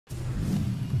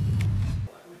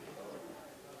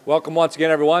Welcome once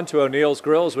again, everyone, to O'Neill's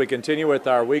Grill as we continue with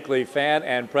our weekly fan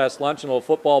and press luncheon. A little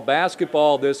football,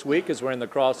 basketball this week as we're in the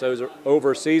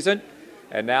crossover season.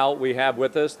 And now we have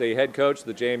with us the head coach of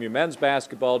the JMU men's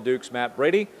basketball Dukes, Matt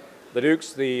Brady. The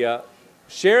Dukes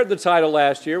shared the title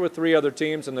last year with three other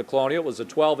teams in the Colonial. It was a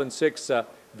 12-6,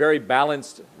 very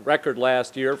balanced record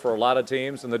last year for a lot of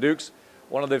teams. And the Dukes,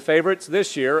 one of the favorites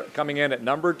this year, coming in at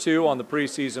number 2 on the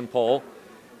preseason poll.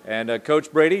 And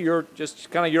Coach Brady, your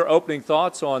opening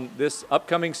thoughts on this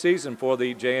upcoming season for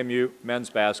the JMU men's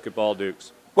basketball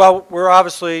Dukes. Well, we're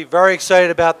obviously very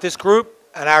excited about this group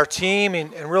and our team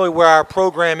and really where our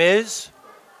program is.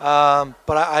 But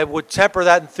I would temper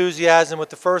that enthusiasm with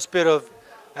the first bit of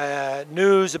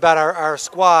news about our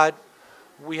squad.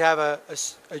 We have a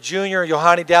junior,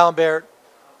 Johanny Dallenbert,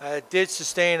 did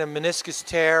sustain a meniscus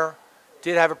tear,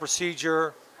 did have a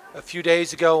procedure a few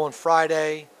days ago on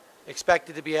Friday.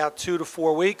 Expected to be out 2 to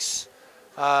 4 weeks.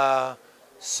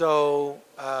 So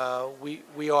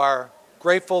we are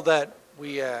grateful that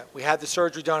we had the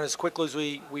surgery done as quickly as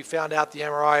we found out the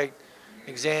MRI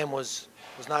exam was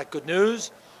not good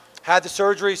news. Had the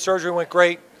surgery went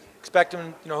great. Expect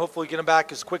him, hopefully get him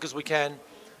back as quick as we can.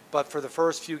 But for the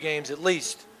first few games at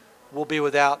least, we'll be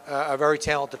without a very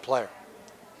talented player.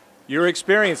 You're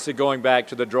experienced at going back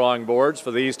to the drawing boards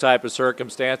for these type of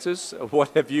circumstances. What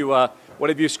have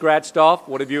you scratched off?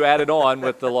 What have you added on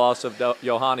with the loss of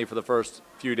Johanny for the first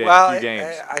few games?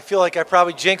 I feel like I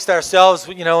probably jinxed ourselves.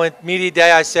 In media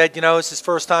day, I said, this is the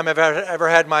first time I've ever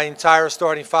had my entire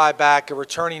starting 5 back, a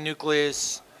returning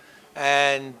nucleus,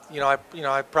 and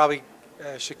I probably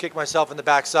should kick myself in the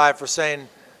backside for saying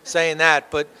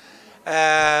that. But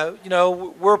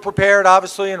we're prepared,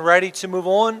 obviously, and ready to move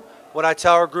on. What I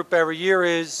tell our group every year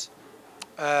is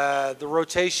the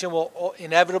rotation will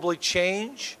inevitably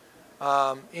change.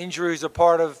 Injuries are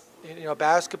part of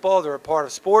basketball. They're a part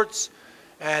of sports.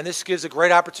 And this gives a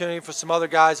great opportunity for some other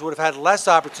guys who would have had less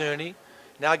opportunity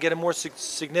now get a more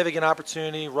significant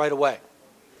opportunity right away.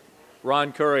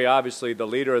 Ron Curry, obviously the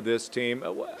leader of this team.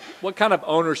 What kind of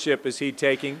ownership is he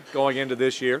taking going into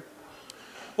this year?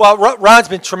 Well, Ron's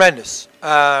been tremendous.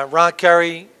 Ron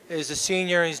Curry is a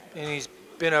senior, and he's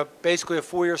been basically a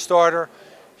 4-year starter.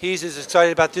 He's as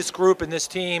excited about this group and this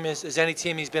team as any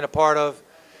team he's been a part of.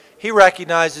 He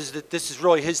recognizes that this is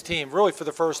really his team, really for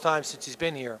the first time since he's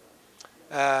been here.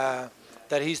 That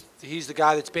he's the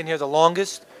guy that's been here the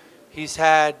longest. He's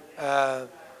been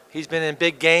in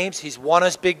big games. He's won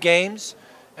us big games,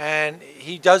 and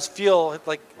he does feel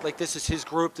like this is his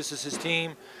group, this is his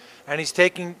team, and he's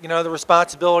taking the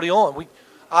responsibility on.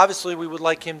 Obviously we would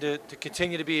like him to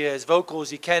continue to be as vocal as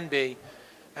he can be.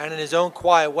 And in his own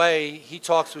quiet way, he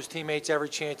talks to his teammates every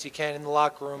chance he can in the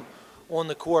locker room, on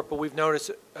the court. But we've noticed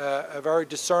a very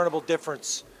discernible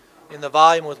difference in the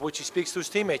volume with which he speaks to his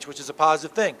teammates, which is a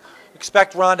positive thing.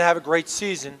 Expect Ron to have a great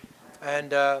season,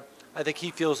 and I think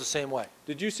he feels the same way.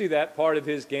 Did you see that part of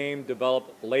his game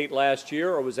develop late last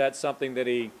year, or was that something that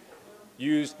he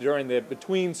used during the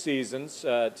between seasons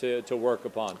to work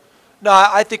upon? No,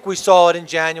 I think we saw it in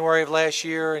January of last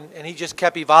year, and he just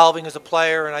kept evolving as a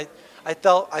player, and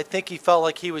I think he felt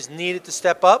like he was needed to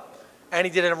step up, and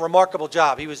he did a remarkable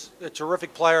job. He was a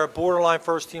terrific player, a borderline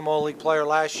first-team All-League player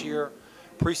last year,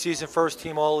 preseason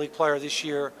first-team All-League player this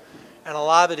year, and a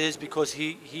lot of it is because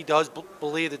he does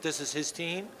believe that this is his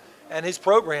team and his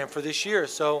program for this year.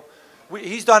 So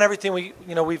he's done everything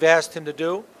we've asked him to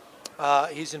do.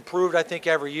 He's improved, I think,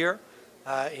 every year.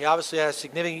 He obviously had a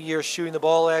significant year shooting the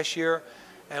ball last year,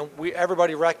 and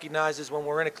everybody recognizes when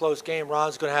we're in a close game,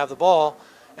 Ron's going to have the ball.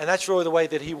 And that's really the way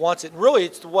that he wants it. And really,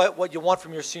 it's what you want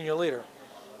from your senior leader,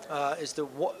 is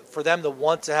for them to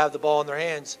want to have the ball in their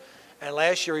hands. And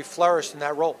last year, he flourished in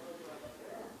that role.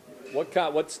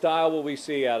 What style will we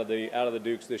see out of the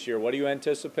Dukes this year? What do you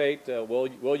anticipate?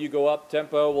 Will you go up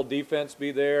tempo? Will defense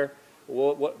be there?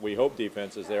 We hope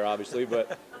defense is there, obviously.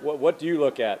 But what do you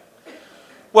look at?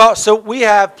 Well, so we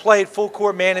have played full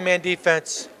court man-to-man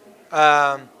defense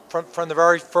from the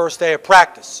very first day of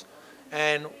practice.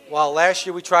 And while last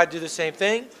year we tried to do the same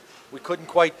thing, we couldn't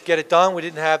quite get it done. We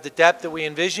didn't have the depth that we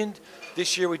envisioned.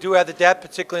 This year we do have the depth,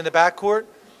 particularly in the backcourt,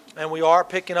 and we are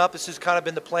picking up. This has kind of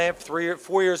been the plan for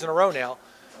 4 years in a row now.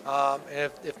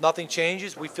 And if nothing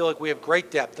changes, we feel like we have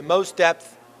great depth, the most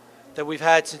depth that we've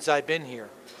had since I've been here.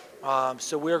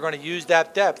 So we're going to use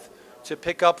that depth to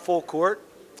pick up full court,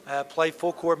 play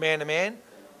full court man-to-man,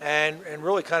 and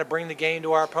really kind of bring the game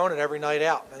to our opponent every night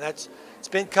out. And it's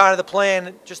been kind of the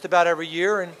plan just about every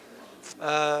year, and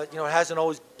it hasn't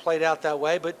always played out that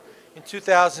way. But in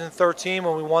 2013,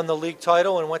 when we won the league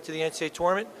title and went to the NCAA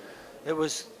tournament, it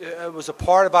was a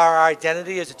part of our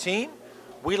identity as a team.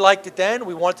 We liked it then.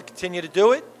 We wanted to continue to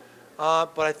do it.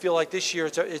 but I feel like this year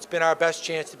it's been our best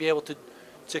chance to be able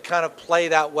to kind of play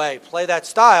that way, play that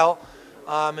style,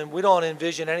 and we don't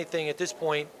envision anything at this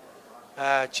point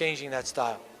changing that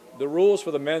style. The rules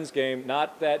for the men's game,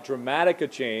 not that dramatic a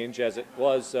change as it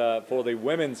was for the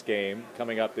women's game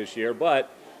coming up this year, but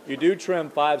you do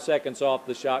trim 5 seconds off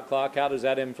the shot clock. How does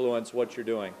that influence what you're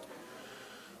doing?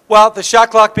 Well, the shot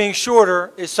clock being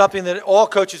shorter is something that all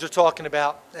coaches are talking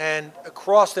about, and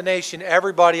across the nation,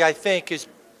 everybody, I think, is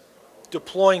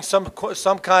deploying some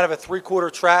kind of a three-quarter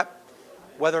trap,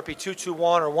 whether it be 2-2-1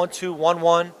 or 1-2,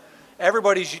 1-1.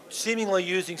 Everybody's seemingly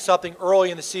using something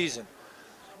early in the season.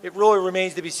 It really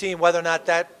remains to be seen whether or not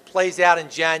that plays out in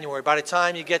January. By the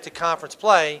time you get to conference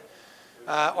play,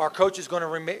 our coach is going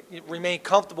to remain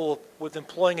comfortable with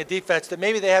employing a defense that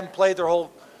maybe they haven't played their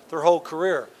whole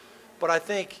career. But I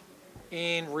think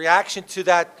in reaction to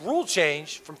that rule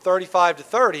change from 35 to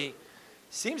 30,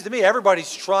 seems to me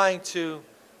everybody's trying to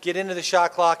get into the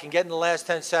shot clock and get in the last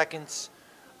 10 seconds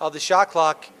of the shot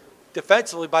clock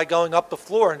defensively by going up the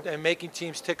floor and making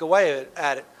teams tick away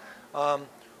at it.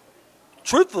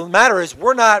 Truth of the matter is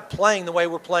we're not playing the way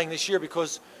we're playing this year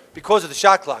because of the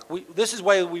shot clock. This is the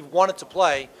way we've wanted to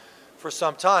play for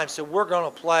some time, so we're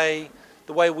going to play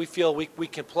the way we feel we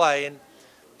can play. And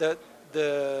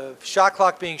the shot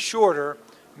clock being shorter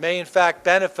may in fact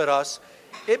benefit us.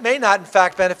 It may not in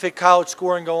fact benefit college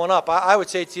scoring going up. I would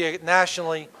say to you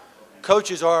nationally,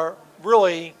 coaches are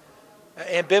really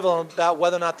ambivalent about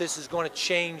whether or not this is going to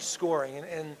change scoring.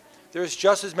 And there's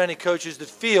just as many coaches that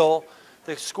feel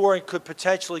the scoring could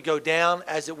potentially go down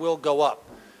as it will go up.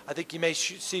 I think you may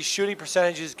see shooting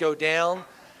percentages go down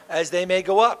as they may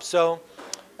go up. So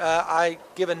I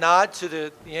give a nod to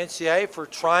the NCAA for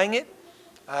trying it.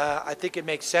 I think it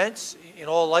makes sense in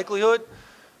all likelihood,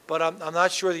 but I'm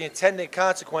not sure the intended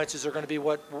consequences are going to be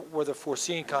what were the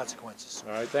foreseen consequences.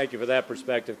 All right, thank you for that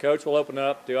perspective. Coach, we'll open it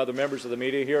up to other members of the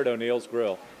media here at O'Neill's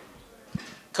Grill.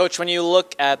 Coach, when you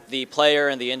look at the player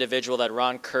and the individual that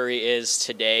Ron Curry is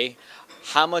today,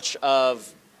 how much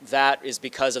of that is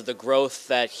because of the growth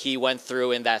that he went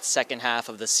through in that second half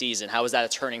of the season? How was that a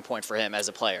turning point for him as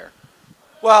a player?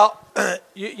 Well,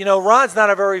 you know, Ron's not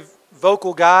a very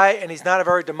vocal guy, and he's not a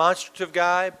very demonstrative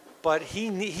guy, but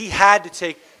he had to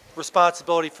take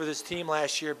responsibility for this team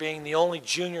last year, being the only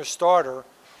junior starter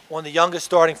on the youngest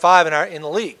starting five in the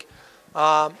league.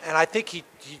 And I think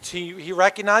he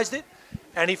recognized it,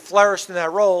 and he flourished in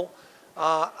that role.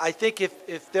 I think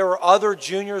if there were other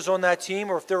juniors on that team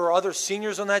or if there were other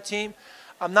seniors on that team,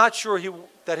 I'm not sure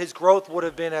that his growth would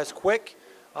have been as quick.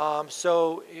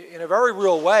 So in a very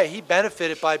real way, he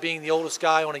benefited by being the oldest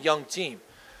guy on a young team.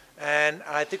 And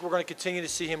I think we're going to continue to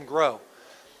see him grow.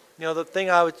 You know, the thing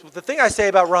I say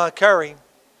about Ron Curry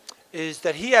is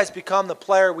that he has become the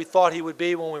player we thought he would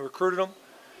be when we recruited him.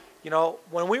 You know,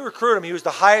 when we recruited him, he was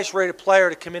the highest rated player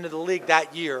to come into the league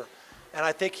that year. And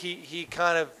I think he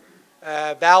kind of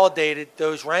validated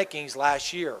those rankings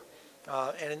last year.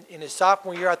 And in his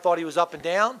sophomore year, I thought he was up and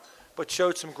down, but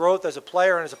showed some growth as a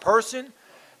player and as a person.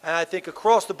 And I think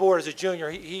across the board as a junior,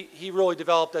 he really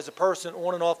developed as a person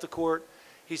on and off the court.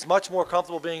 He's much more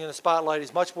comfortable being in the spotlight.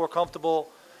 He's much more comfortable,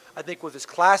 I think, with his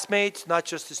classmates, not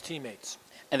just his teammates.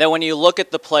 And then when you look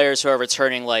at the players who are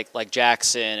returning like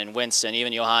Jackson and Winston,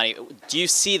 even Yohani, do you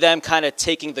see them kind of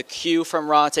taking the cue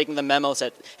from Ron, taking the memos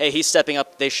that, hey, he's stepping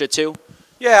up, they should too?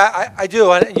 Yeah, I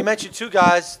do. And you mentioned two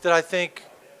guys that I think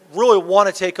really want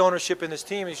to take ownership in this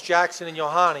team is Jackson and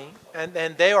Yohani,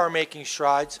 and they are making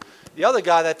strides. The other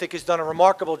guy that I think has done a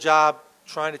remarkable job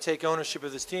trying to take ownership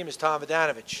of this team is Tom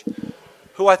Vodanovich,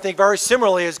 who I think very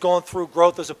similarly has gone through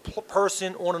growth as a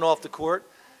person on and off the court,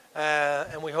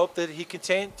 and we hope that he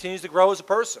continues to grow as a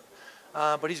person.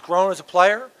 But he's grown as a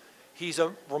player. He's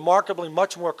a remarkably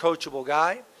much more coachable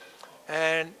guy.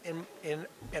 And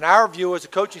in our view as a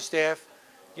coaching staff,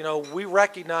 you know, we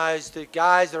recognize that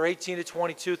guys that are 18 to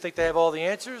 22 think they have all the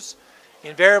answers.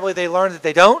 Invariably, they learn that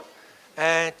they don't.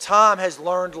 And Tom has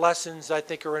learned lessons I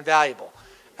think are invaluable.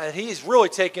 And he's really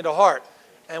taken to heart.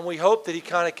 And we hope that he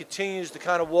kind of continues to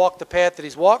kind of walk the path that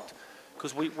he's walked,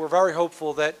 because we're very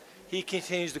hopeful that he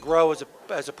continues to grow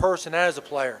as a person and as a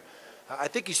player. I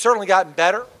think he's certainly gotten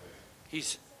better.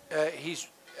 He's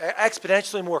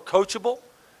exponentially more coachable.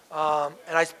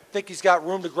 And I think he's got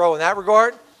room to grow in that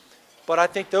regard. But I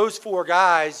think those four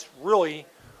guys really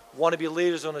want to be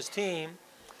leaders on his team.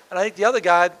 And I think the other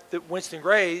guy, that Winston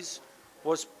Grays,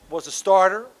 was a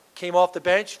starter, came off the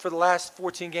bench for the last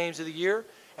 14 games of the year,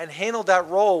 and handled that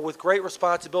role with great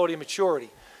responsibility and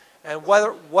maturity. And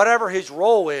whatever his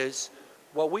role is,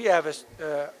 what we have is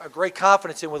a great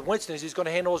confidence in with Winston is he's going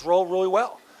to handle his role really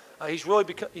well. He's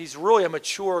really a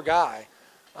mature guy,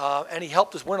 and he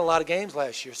helped us win a lot of games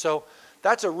last year. So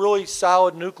that's a really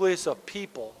solid nucleus of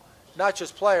people, not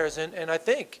just players, and I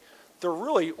think they're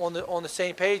really on the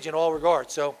same page in all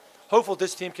regards. So hopefully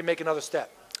this team can make another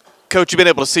step. Coach, you've been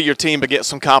able to see your team get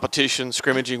some competition,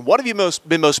 scrimmaging. What have you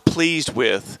been most pleased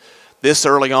with this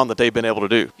early on that they've been able to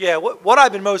do? Yeah, what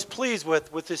I've been most pleased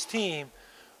with this team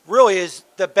really is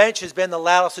the bench has been the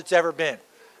loudest it's ever been.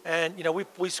 And, you know,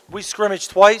 we scrimmaged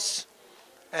twice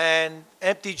and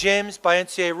empty gyms by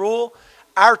NCAA rule.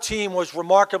 Our team was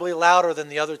remarkably louder than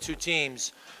the other two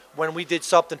teams when we did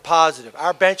something positive.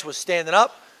 Our bench was standing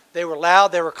up. They were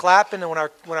loud. They were clapping. And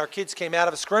when our kids came out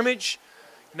of a scrimmage,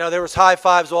 you know, there was high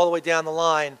fives all the way down the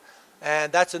line.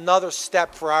 And that's another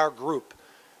step for our group.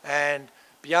 And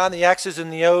beyond the X's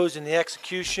and the O's and the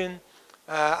execution,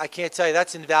 I can't tell you,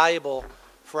 that's invaluable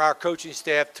for our coaching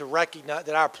staff to recognize,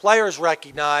 that our players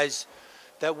recognize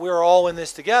that we're all in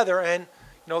this together. And,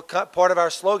 you know, part of our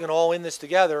slogan, all in this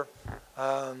together,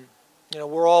 you know,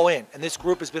 we're all in. And this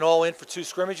group has been all in for 2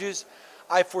 scrimmages.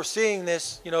 I foreseeing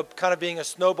this, you know, kind of being a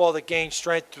snowball that gains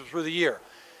strength through the year.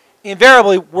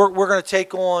 Invariably, we're going to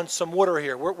take on some water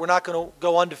here. We're not going to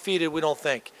go undefeated, we don't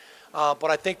think.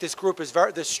 But I think this group is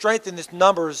the strength in this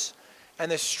numbers and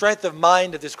the strength of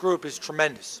mind of this group is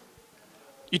tremendous.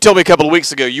 You told me a couple of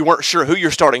weeks ago you weren't sure who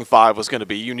your starting 5 was going to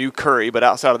be. You knew Curry, but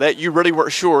outside of that, you really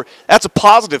weren't sure. That's a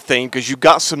positive thing because you've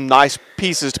got some nice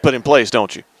pieces to put in place,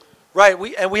 don't you? Right,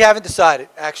 we haven't decided,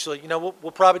 actually. You know,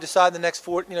 we'll probably decide in the next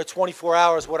 24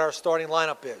 hours what our starting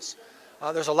lineup is.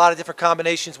 There's a lot of different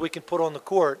combinations we can put on the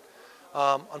court.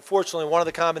 Unfortunately, one of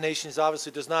the combinations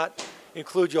obviously does not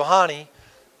include Yohani,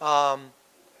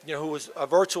 you know, who was a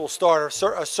virtual starter,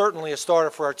 certainly a starter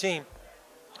for our team.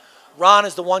 Ron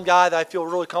is the one guy that I feel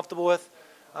really comfortable with.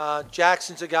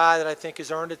 Jackson's a guy that I think has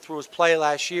earned it through his play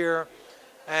last year.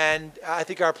 And I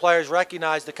think our players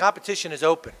recognize the competition is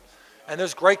open. And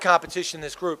there's great competition in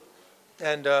this group.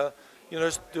 And, you know,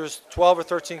 there's 12 or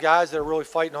 13 guys that are really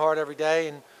fighting hard every day,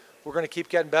 and we're going to keep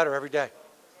getting better every day.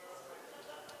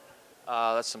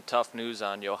 That's some tough news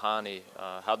on Yohani.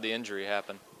 How'd the injury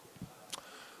happen?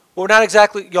 Well, we're not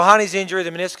exactly – Yohani's injury,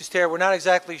 the meniscus tear, we're not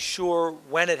exactly sure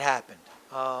when it happened.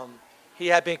 He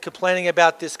had been complaining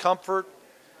about discomfort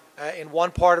in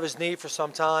one part of his knee for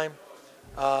some time.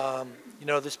 You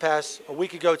know, a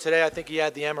week ago today, I think he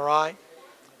had the MRI,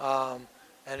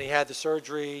 and he had the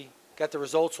surgery, got the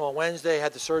results on Wednesday,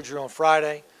 had the surgery on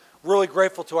Friday. Really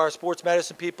grateful to our sports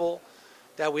medicine people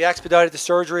that we expedited the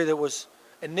surgery that was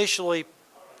initially,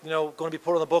 you know, going to be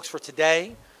put on the books for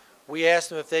today. We asked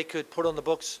them if they could put on the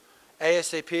books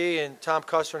ASAP, and Tom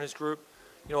Custer and his group,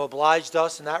 you know, obliged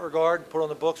us in that regard and put on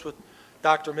the books with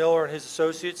Dr. Miller and his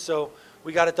associates. So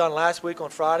we got it done last week on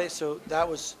Friday. So that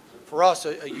was, for us,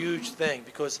 a huge thing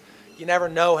because you never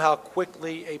know how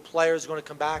quickly a player is going to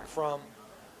come back from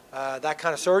that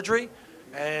kind of surgery.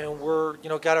 And we're, you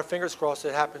know, got our fingers crossed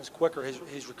it happens quicker.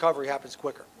 His recovery happens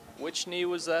quicker. Which knee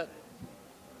was that?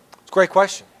 It's a great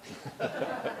question.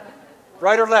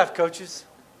 Right or left, coaches?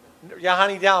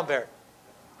 Yohani Downbear.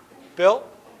 Bill?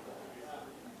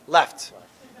 Left.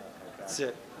 That's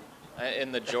it.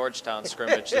 In the Georgetown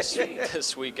scrimmage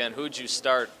this weekend, who'd you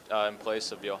start in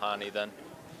place of Yohani then?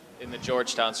 In the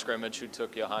Georgetown scrimmage, who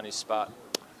took Yohani's spot?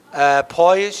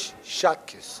 Poyish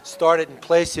Shutkis started in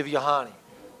place of Yohani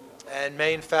and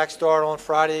may, in fact, start on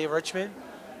Friday in Richmond.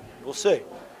 We'll see.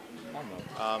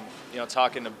 You know,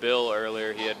 talking to Bill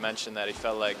earlier, he had mentioned that he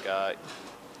felt like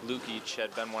Lukic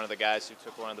had been one of the guys who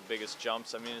took one of the biggest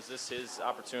jumps. I mean, is this his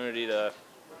opportunity to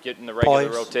get in the regular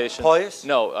rotation? Poyish?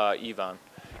 No, Ivan.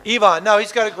 Ivan, no,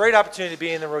 he's got a great opportunity to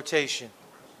be in the rotation.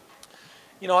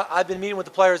 You know, I've been meeting with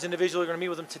the players individually. We're going to meet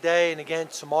with them today and again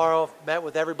tomorrow. Met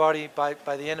with everybody by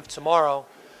the end of tomorrow.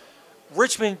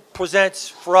 Richmond presents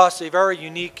for us a very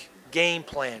unique game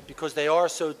plan because they are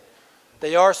so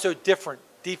different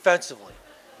defensively.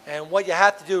 And what you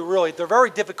have to do, really, they're very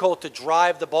difficult to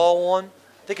drive the ball on.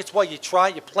 I think it's what you try.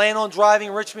 You plan on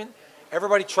driving Richmond.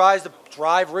 Everybody tries to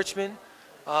drive Richmond.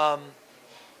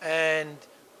 And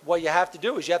what you have to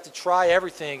do is you have to try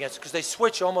everything against, because they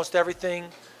switch almost everything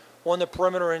on the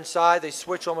perimeter inside. They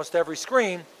switch almost every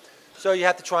screen. So you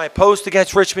have to try and post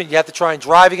against Richmond. You have to try and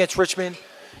drive against Richmond.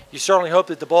 You certainly hope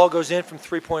that the ball goes in from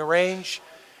three-point range.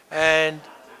 And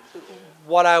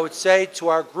what I would say to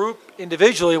our group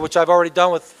individually, which I've already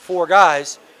done with 4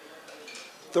 guys,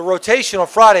 the rotation on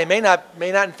Friday may not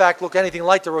in fact look anything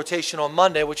like the rotation on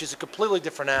Monday, which is a completely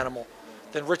different animal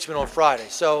than Richmond on Friday.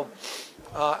 So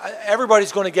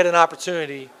everybody's going to get an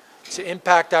opportunity to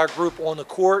impact our group on the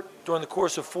court during the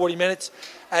course of 40 minutes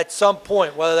at some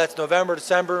point, whether that's November,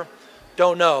 December,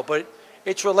 don't know. But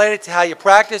it's related to how you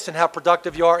practice and how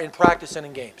productive you are in practice and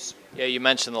in games. Yeah, you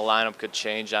mentioned the lineup could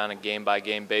change on a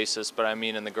game-by-game basis, but I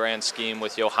mean in the grand scheme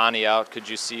with Yohani out, could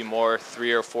you see more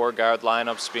 3 or 4 guard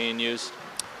lineups being used?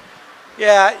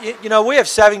 Yeah, you know, we have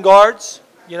 7 guards,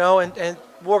 you know, and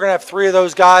we're going to have 3 of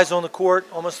those guys on the court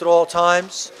almost at all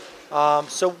times.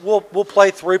 So we'll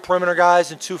play 3 perimeter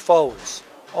guys and 2 forwards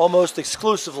almost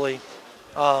exclusively.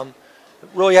 It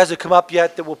really hasn't come up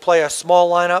yet that we'll play a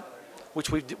small lineup, which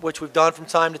we've done from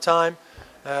time to time.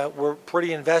 We're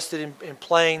pretty invested in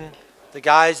playing the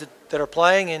guys that are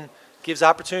playing, and gives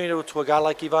opportunity to a guy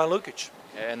like Ivan Lukic.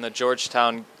 And the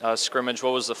Georgetown scrimmage,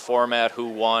 what was the format, who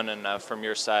won, and from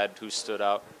your side, who stood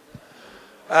out?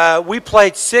 We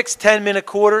played 6 10-minute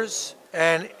quarters,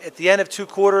 and at the end of 2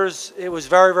 quarters, it was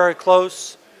very, very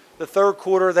close. The 3rd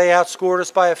quarter, they outscored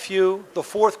us by a few. The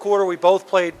 4th quarter, we both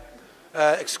played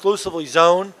exclusively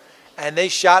zone, and they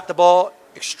shot the ball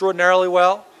extraordinarily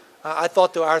well. I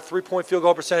thought that our 3-point field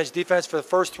goal percentage defense for the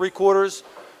first 3 quarters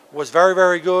was very,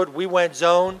 very good. We went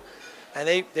zone,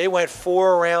 and they went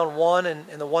 4 around 1, and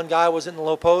the one guy was in the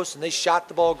low post, and they shot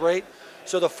the ball great.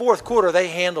 So the 4th quarter, they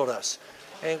handled us.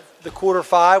 And the quarter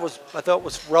 5 I thought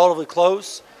was relatively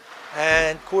close.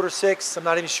 And quarter 6, I'm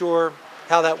not even sure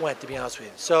how that went, to be honest with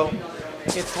you. So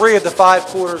in 3 of the 5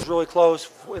 quarters, really close.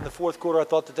 In the 4th quarter, I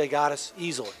thought that they got us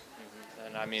easily.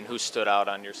 And I mean, who stood out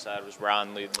on your side? Was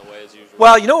Ron leading the way as usual?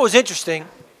 Well, you know what was interesting?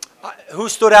 Who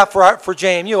stood out for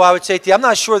JMU? I would say to you, I'm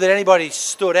not sure that anybody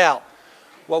stood out.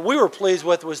 What we were pleased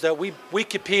with was that we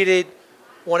competed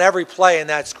on every play in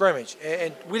that scrimmage.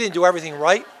 And we didn't do everything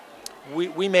right.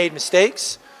 We made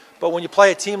mistakes. But when you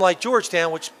play a team like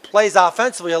Georgetown, which plays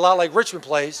offensively a lot like Richmond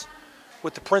plays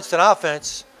with the Princeton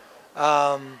offense,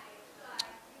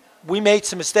 we made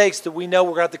some mistakes that we know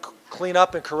we're going to have to clean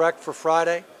up and correct for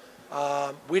Friday.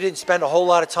 We didn't spend a whole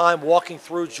lot of time walking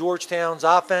through Georgetown's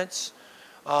offense.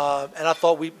 And I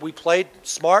thought we played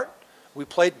smart. We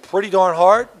played pretty darn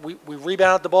hard. We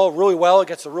rebounded the ball really well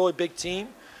against a really big team.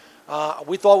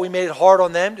 We thought we made it hard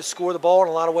on them to score the ball in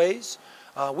a lot of ways.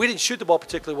 We didn't shoot the ball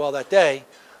particularly well that day.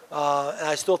 And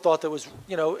I still thought that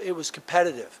it was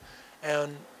competitive.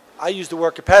 And I use the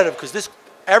word competitive because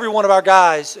every one of our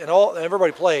guys and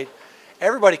everybody played,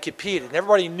 everybody competed, and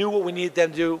everybody knew what we needed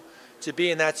them to do to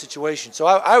be in that situation. So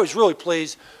I was really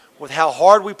pleased with how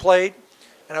hard we played,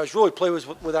 and I was really pleased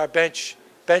with our bench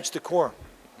decorum.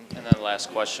 And then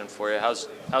last question for you. How's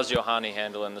Yohani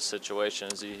handling the situation?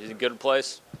 Is he in a good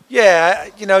place? Yeah,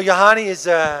 Yohani is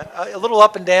a little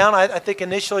up and down. I think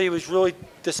initially he was really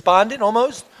despondent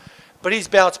almost, but he's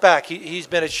bounced back. He's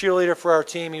been a cheerleader for our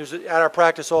team. He was at our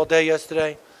practice all day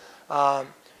yesterday.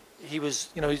 He was,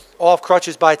 he's off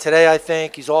crutches by today, I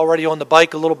think. He's already on the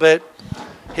bike a little bit.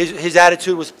 His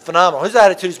attitude was phenomenal. His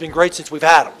attitude has been great since we've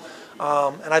had him.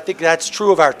 And I think that's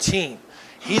true of our team.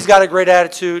 He's got a great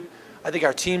attitude. I think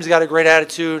our team's got a great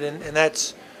attitude, and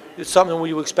it's something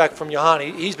we would expect from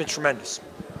Yohani. He's been tremendous.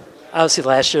 Obviously,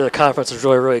 last year the conference was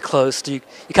really, really close. Do you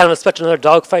kind of expect another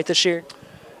dogfight this year?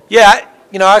 Yeah,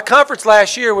 our conference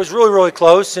last year was really, really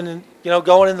close, and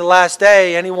going into the last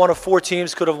day, any one of 4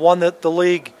 teams could have won the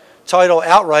league title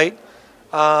outright.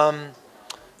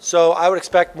 So I would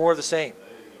expect more of the same.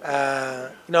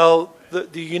 The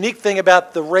unique thing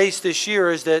about the race this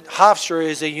year is that Hofstra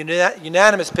is a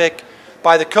unanimous pick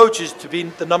by the coaches to be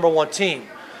the #1 team.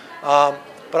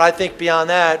 But I think beyond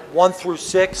that, 1 through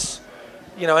 6,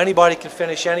 anybody can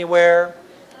finish anywhere.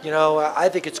 I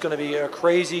think it's going to be a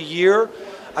crazy year.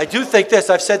 I do think this,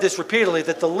 I've said this repeatedly,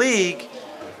 that the league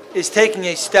is taking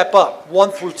a step up,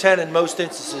 1 through 10 in most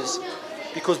instances,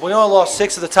 because we only lost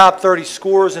 6 of the top 30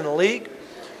 scorers in the league.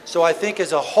 So I think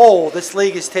as a whole, this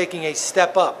league is taking a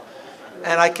step up.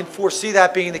 And I can foresee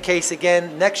that being the case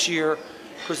again next year,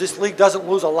 because this league doesn't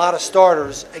lose a lot of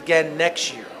starters again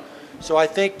next year. So I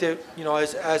think that,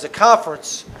 as a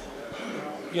conference,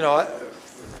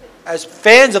 as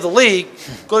fans of the league,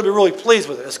 going to be really pleased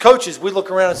with it. As coaches, we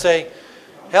look around and say,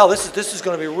 hell, this is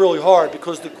going to be really hard,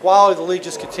 because the quality of the league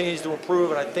just continues to improve,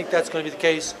 and I think that's going to be the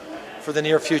case for the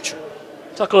near future.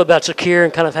 Talk a little about Shakir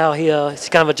and kind of how he's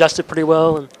kind of adjusted pretty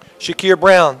well. And Shakir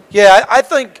Brown. Yeah, I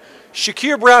think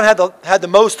Shakir Brown had the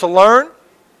most to learn.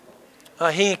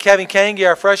 He and Kevin Kangi,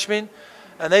 our freshmen,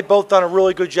 and they've both done a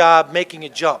really good job making a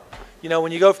jump.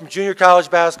 When you go from junior college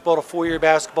basketball to 4-year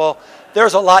basketball,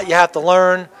 there's a lot you have to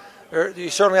learn. You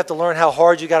certainly have to learn how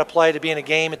hard you got to play to be in a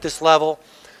game at this level.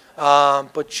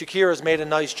 But Shakir has made a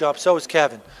nice jump. So has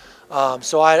Kevin.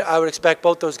 So I would expect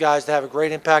both those guys to have a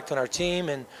great impact on our team.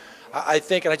 And I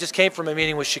think, and I just came from a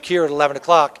meeting with Shakir at 11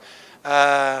 o'clock.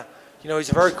 He's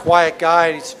a very quiet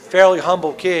guy. He's a fairly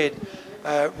humble kid.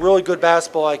 Really good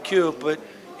basketball IQ, but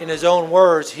in his own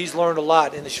words, he's learned a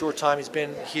lot in the short time he's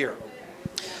been here.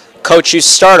 Coach, you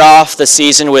start off the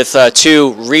season with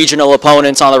two regional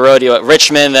opponents on the road,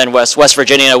 Richmond and West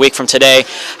Virginia a week from today.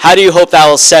 How do you hope that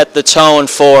will set the tone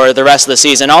for the rest of the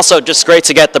season? Also, just great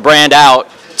to get the brand out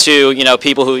to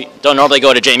people who don't normally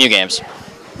go to JMU games.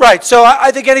 Right. So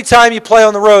I think anytime you play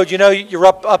on the road, you're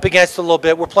up against it a little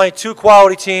bit. We're playing two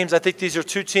quality teams. I think these are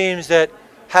two teams that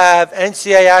have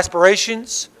NCAA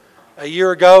aspirations. A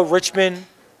year ago, Richmond,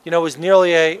 was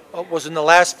was in the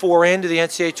last four into the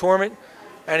NCAA tournament.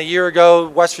 And a year ago,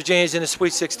 West Virginia is in the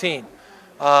Sweet 16.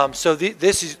 So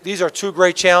these are two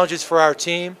great challenges for our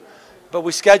team, but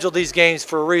we scheduled these games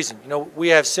for a reason. We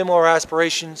have similar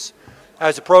aspirations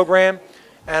as a program,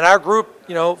 and our group,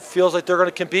 feels like they're going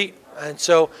to compete. And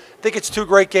so I think it's two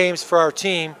great games for our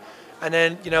team. And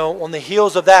then, on the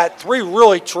heels of that, three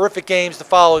really terrific games the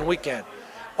following weekend,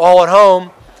 all at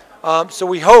home. So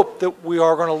we hope that we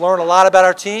are going to learn a lot about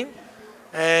our team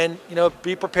and,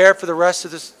 be prepared for the rest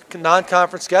of this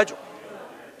non-conference schedule.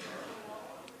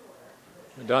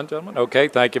 We're done, gentlemen? Okay,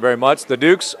 thank you very much. The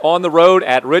Dukes on the road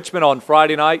at Richmond on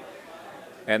Friday night,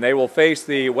 and they will face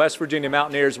the West Virginia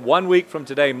Mountaineers 1 week from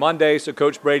today, Monday, so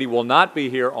Coach Brady will not be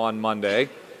here on Monday,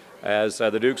 as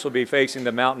the Dukes will be facing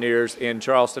the Mountaineers in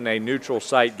Charleston, a neutral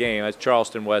site game at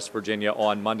Charleston, West Virginia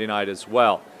on Monday night as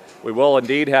well. We will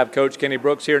indeed have Coach Kenny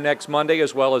Brooks here next Monday,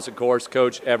 as well as, of course,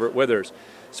 Coach Everett Withers.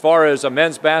 As far as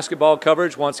men's basketball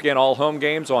coverage, once again, all home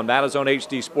games on Matazone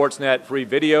HD Sportsnet free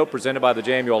video presented by the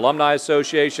JMU Alumni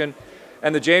Association.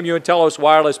 And the JMU and Telos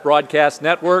Wireless Broadcast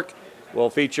Network will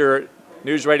feature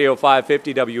News Radio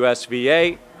 550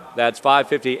 WSVA. That's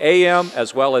 550 AM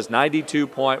as well as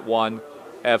 92.1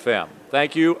 FM.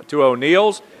 Thank you to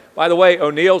O'Neill's. By the way,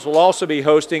 O'Neill's will also be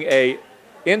hosting a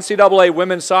NCAA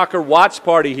Women's Soccer Watch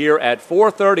Party here at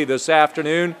 4:30 this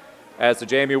afternoon, as the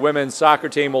JMU women's soccer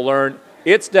team will learn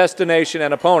its destination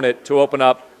and opponent to open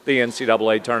up the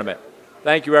NCAA tournament.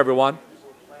 Thank you, everyone.